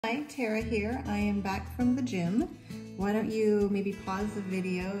Hi, Tara here. I am back from the gym. Why don't you maybe pause the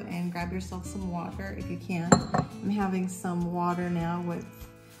video and grab yourself some water if you can. I'm having some water now with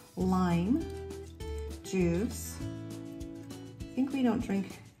lime juice. I think we don't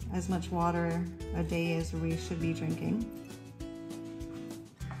drink as much water a day as we should be drinking.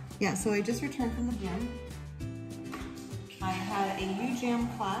 Yeah, so I just returned from the gym. I had a U-Jam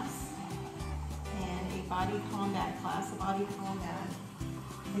class and a body combat class. A body combat,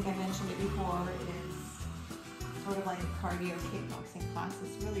 I think I mentioned it before, it is sort of like a cardio kickboxing class.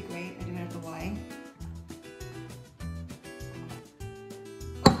 It's really great. I do it at the Y.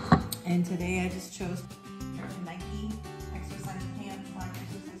 And today I just chose a pair of Nike exercise pants, black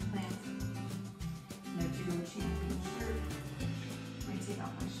exercise pants. And a Duo Champion shirt. Let me take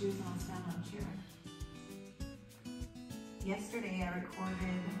off my shoes and I'll stand on a chair. Yesterday I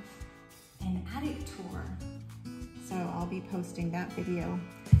recorded an attic tour. So I'll be posting that video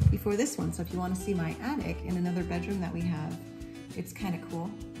before this one. So if you want to see my attic in another bedroom that we have, it's kind of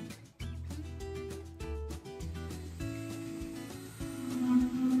cool.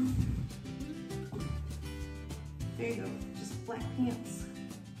 There you go, just black pants.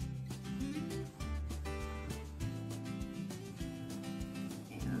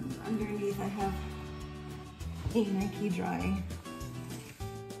 And underneath I have a Nike Dry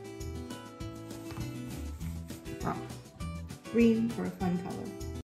green for a fun color.